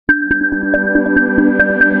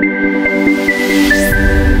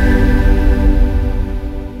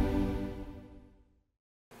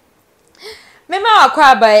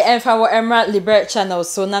Akwa by Enfa wo Emra Liber channel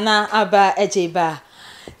so nana aba ejeba.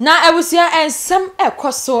 Na ewusia ensem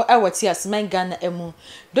ekoso ewoti asman Ghana emu.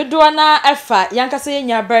 Dodo na efa yankasa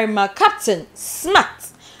yenya barima Captain Smart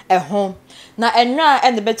ehom. Na enra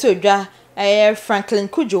ene beto odwa Franklin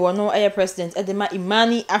Kujo wono president edema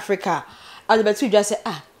Imani Africa. Ade beto odwa se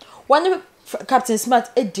one Captain Smart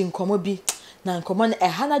edi nkomo bi. Na nkomo na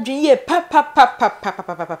ehana dwen ye pa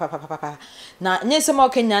na nyese ma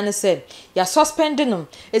okenya ne se ya suspend no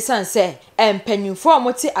esan se empanimfo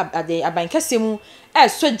amoti ade abankase mu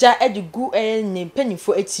soja edigu ne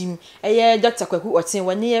empanimfo etim Dr. Kwaku Otin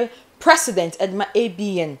woni president edma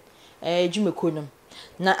ABN Jumeko no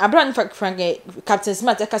na Abraham Frank Captain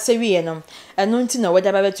Smart ekase wiye no eno nti na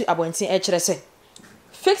wada babetu abontin kire se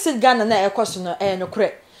fix it Ghana na ekoso no no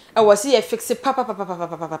kure was here fix it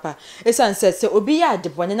papa. Esan said se obi ya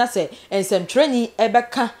adebone na se ensem training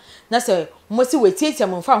ebeka na se mosi wetiatia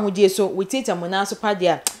mo fa hodie so wetiatia mo na so pade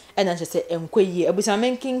a ena se enkoyi abusa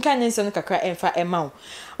menkin kan nsem kakra emfa ema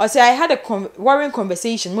o say I had a worrying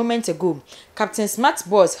conversation moment ago. Captain Smart's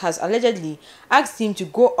boss has allegedly asked him to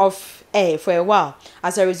go off air for a while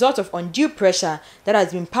as a result of undue pressure that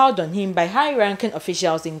has been piled on him by high-ranking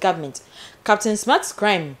officials in government. Captain Smart's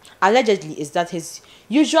crime allegedly is that his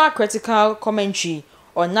usual critical commentary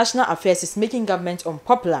on national affairs is making government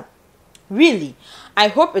unpopular. Really, I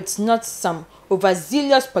hope it's not some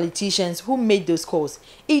overzealous politicians who made those calls.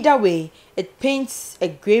 Either way, it paints a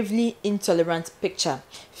gravely intolerant picture.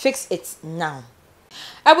 Fix it now.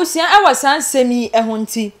 Abusia awasan semi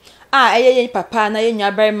ehonti papa na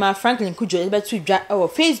yenya barima Franklin Kujo betu dwa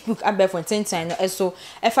Facebook abefonten time no eso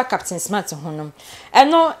efa Captain Smart honom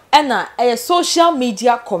eno na social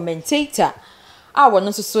media commentator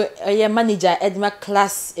wono so manager edma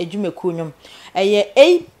class ejumeko nyom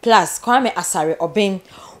A+ Kwame Asare Obin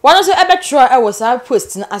wono so ebetro was our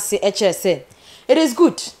post na ase say it is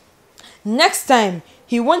good. Next time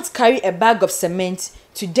he won't carry a bag of cement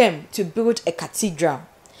to them to build a cathedral.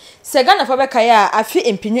 Segana for bekaya afi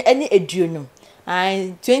empini eni eduonum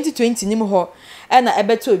 2020 nim ho na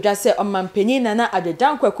ebeto odwa se omampani na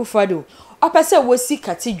adedan Kwaku fado opese wosi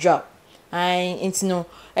cathedral intino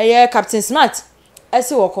Captain Smart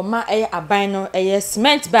ese wokoma aban no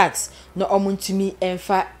cement bags no omuntumi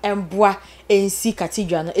emfa emboa ensi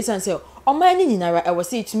cathedral no esan Oma ni nyinara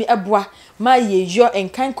ewose etumi eboa ma yeyo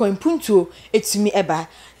enkan kwanpuntuo etumi eba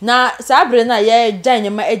na sabre na ye dan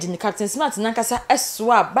nyama edi Captain Smart nankasa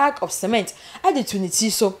eswa bag of cement ade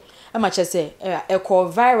tuniti so ama chese eko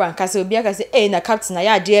viral nkasa obi akase na captain na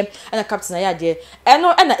yade na captain na yade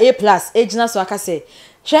eno na A+ ejina so akase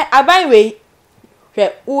hwe aban we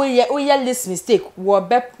hwe uye list mistake wo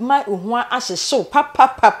be ma ohua ahyehyew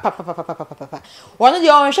papa wono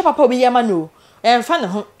de on hwe papa obi yema no emfa ne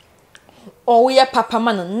ho owe papa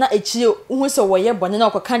man na echi hu so wo ye bone na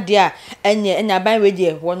okoka de a enye aban we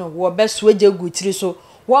de wo be so de gutiri so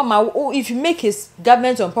if you make his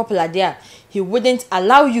government unpopular there he wouldn't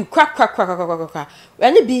allow you crack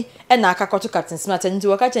when be na akakoto Captain Smart and to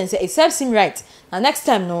waka chen say it serves him right. Now next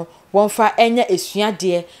time no won fa enya esua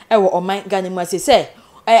de wo oman Ghana mu say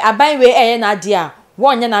aban we na de a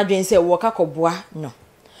won nya na adwen say wo ka koboa no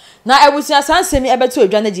na ewusia sansemi ebeto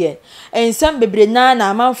odwa ne de ensem bebre na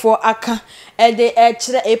amanfo aka de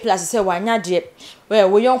kire A+ say wanya de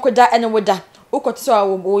wo yonko da ene woda ukoto so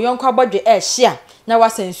wo yonko abodwe hia na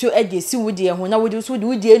wasensu de si wudi ho na wudi so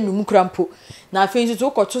wudi enum krampo na afensu so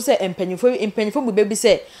ukoto se empanifo mu bebi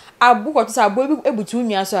se abu koto se abo ebutu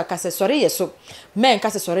nua so akase sore yeso men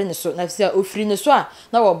kase sore ne so na se ofiri ne so a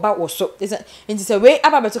na wo ba wo so enti se we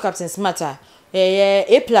ababeto Captain Smart A+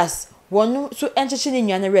 wonu so encheche ni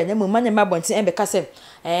nwane re na mama ne mabontin embeka se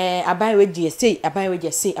aban we die sei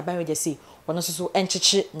wonu so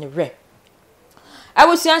encheche ne re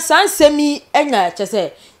awusia sansemi enya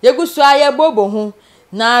chese yegusu aye bobo hu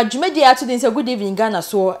na dwumedi ato din say good evening Ghana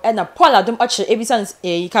so na Paul Adom oche ebisan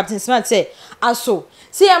Captain Smart say aso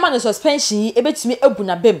say ya man suspension ebetumi ebu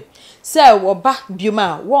na bem say wo ba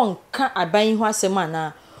bioma won ka aban hu asema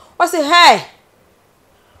na wo say hey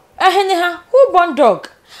ehene ha who born dog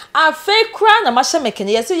a fake kra na masha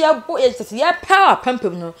mekene yesi ya bo ya power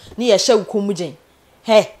pampem no ni ya hya ukomugen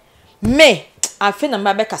me afi na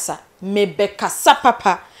mba bekasa me bekasa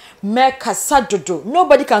papa me kasa dodo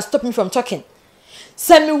nobody can stop me from talking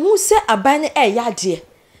se me hu se aban yade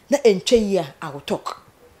na entwe yi a I will talk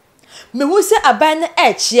me hu se aban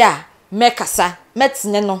echi a me kasa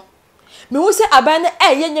metene no me hu se aban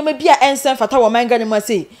ye nyama bi a ensem fata wo man Ghana mu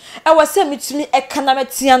sei wo se metumi ekana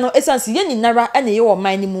metia no esanse ye nyinara na ye wo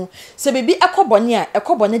man ni mu se bibi ekobone a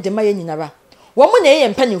ekobone de ma ye nyinara Woman na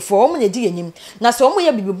mpanimfo woman na di yanim na so woman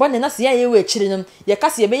ye bibibɔ ne na se ye we akiri no ye ka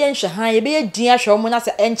se ye be ye nhwehan ye be ye din ahwe woman na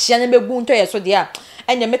se enchia na begu nto ye so de a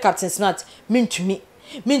enye me Captain Smart mintumi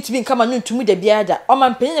nkama no ntumi da biada o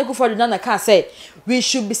man panyin Akufo-Addo na ka say we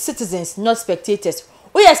should be citizens not spectators.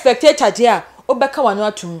 We are spectator there obeka wano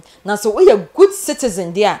atum na so we are good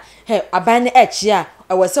citizen there he aban na echi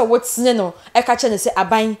a we say wotsene no e ka che ne say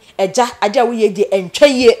aban eja ade a we ye de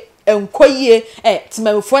entwaye enkoye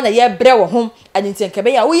timamfo na ye bre wo hom aninti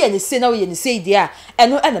nkebe ya we ye ne say na we ye ne say there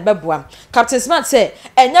eno e na beboam. Captain Smart say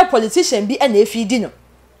enya politician bi e na efidi no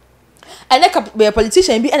enya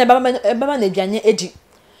politician bi e na baba na aduane edi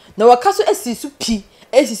na wakaso esisu pi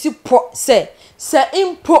esisi po say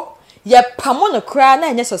impo ye pamo no kra na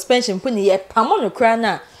enya suspension po ni ye pamo no kra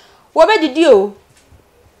na wo be didi o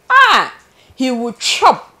he would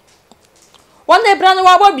chop one day bra no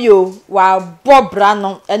wa bobi o wa bobra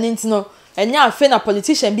no eninti no enya afi na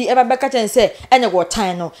politician bi eba beka chen say enya go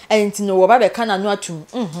time no eninti no wo ba beka na no atum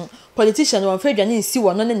politician won fa dwane nsi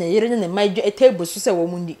wo no ne yere ne mai table so say wo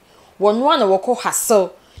mundi wo no na wo ko hustle.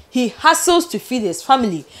 He hustles to feed his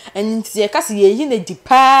family and ye kasi ye yi na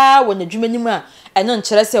dipa wo na dwumani mu a eno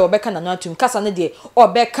nkyere se obeka na no atum kasa ne de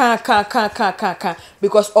obeka kan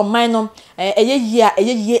because oman no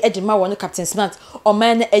eye edima wo no Captain Smart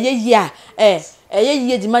oman no eye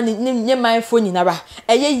edima ne manfo nyinara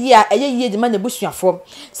eye edima ne busuafo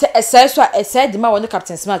se so edima wo no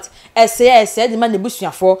Captain Smart ese edima ne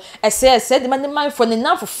busuafo ese edima ne manfo ne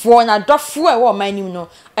nanfofo na dofo e wo oman nim no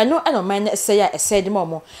eno oman no ese edima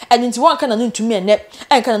mo eno nti won kana no ntumi ene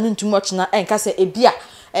enka na no ntumi ochina enka se ebia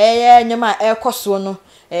nyama ekoso no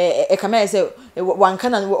kama say wanka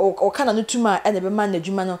na okana no tuma e na be man na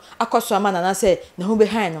dwuma no akoso ama na say ne ho be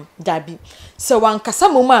han no dabi so wanka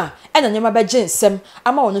samoma e na nyama be ginsem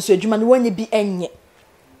ama wono so adwuma no wonye bi enye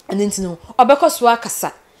enti no obekoso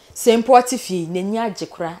akasa se import fi n'ani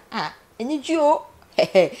agekura eni juo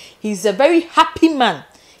he's a very happy man.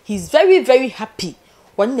 He's very happy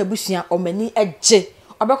woni na busua omani age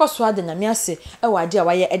obekoso ade na miase e wade a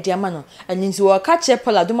waye ede ama no aninti wo ka che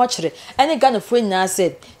Paula do mo kire ene Ghana fo nyina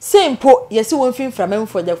said sempo yesi won fin from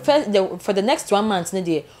for the next 1 month ne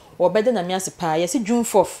de wo bede na miase pa yesi June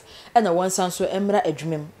 4th e na won sanso emra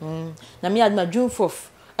adwumem na mi adma June 4th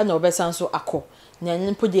e na obesanso akọ na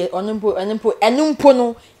enimpo de enimpo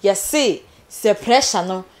no yesi se pressure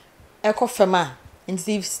no e ko fema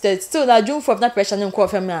nti still na June 4th na pressure no ko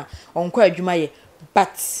fema onko adwuma ye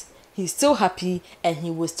but he's still happy and he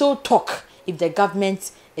will still talk if the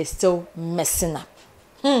government is still messing up.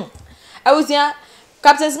 I was here,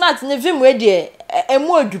 Captain Smart, ne vim we de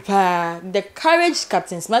emu odupa. The courage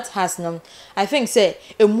Captain Smart has now, I think say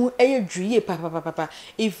emu eyedruye papa.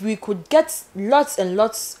 If we could get lots and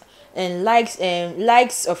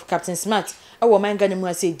likes of Captain Smart, our man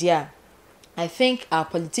Ghana say dear. I think our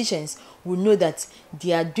politicians will know that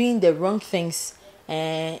they are doing the wrong things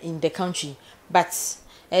in the country, but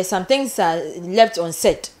some things are left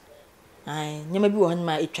unsaid. Nyama bi won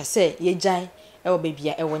ma etwa say ye jai e wo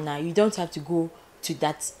bebia e wona. You don't have to go to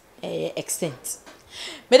that extent.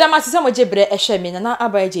 Madam asisa mo jebre e hwe me na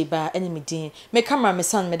abaye ba ene me din. Me camera me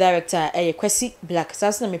son me director Kwesi Black.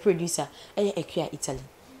 Sasa na me producer Ekua Italy.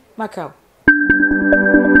 Macau.